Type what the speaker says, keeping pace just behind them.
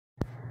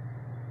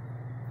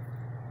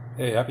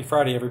Hey, happy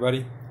Friday,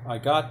 everybody. I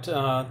got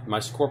my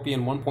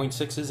Scorpion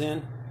 1.6s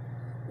in,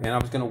 and I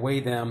was going to weigh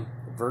them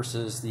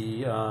versus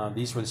these were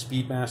the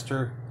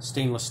Speedmaster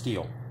stainless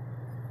steel.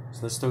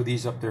 So let's throw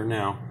these up there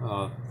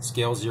now.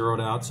 Scale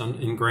zeroed out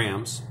in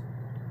grams.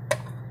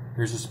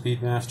 Here's the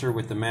Speedmaster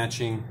with the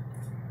matching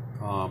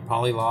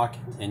poly lock,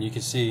 and you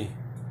can see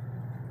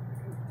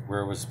where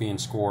it was being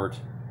scored.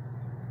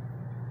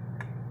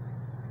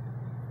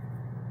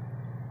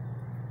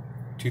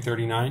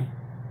 239.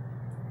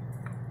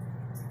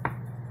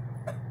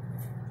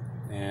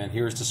 And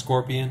here's the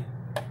Scorpion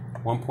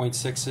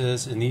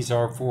 1.6s, and these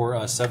are for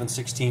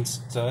 7/16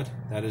 stud.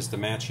 That is the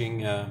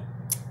matching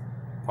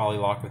poly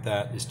lock with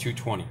that is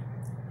 220.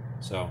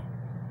 So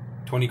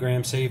 20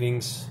 gram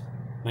savings,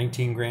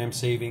 19 gram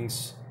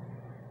savings.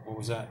 What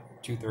was that?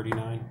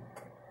 239,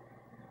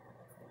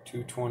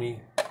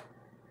 220,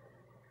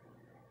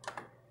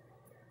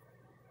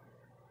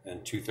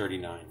 and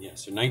 239. Yeah,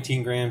 so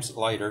 19 grams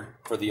lighter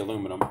for the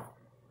aluminum.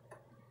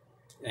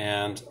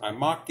 And I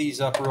mocked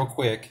these up real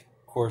quick,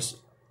 of course,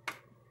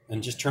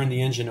 and just turned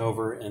the engine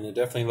over, and it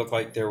definitely looked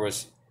like there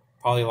was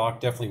poly lock.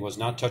 Definitely was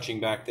not touching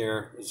back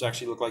there. It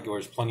actually looked like there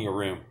was plenty of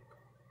room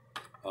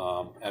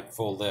at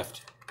full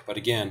lift. But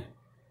again,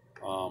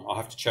 I'll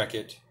have to check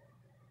it.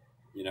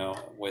 You know,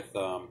 with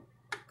you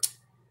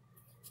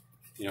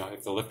know,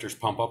 if the lifters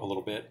pump up a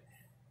little bit,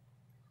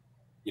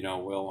 you know,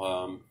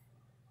 we'll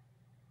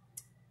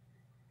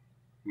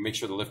make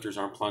sure the lifters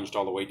aren't plunged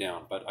all the way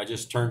down. But I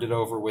just turned it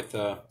over with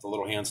the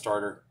little hand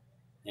starter,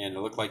 and it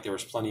looked like there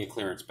was plenty of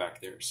clearance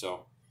back there.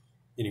 So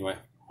anyway,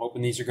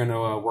 hoping these are going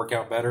to work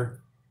out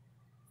better.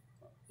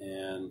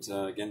 And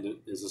again,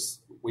 there's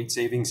this weight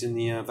savings in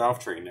the valve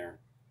train there.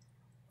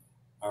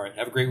 All right,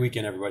 have a great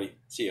weekend, everybody.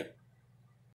 See ya.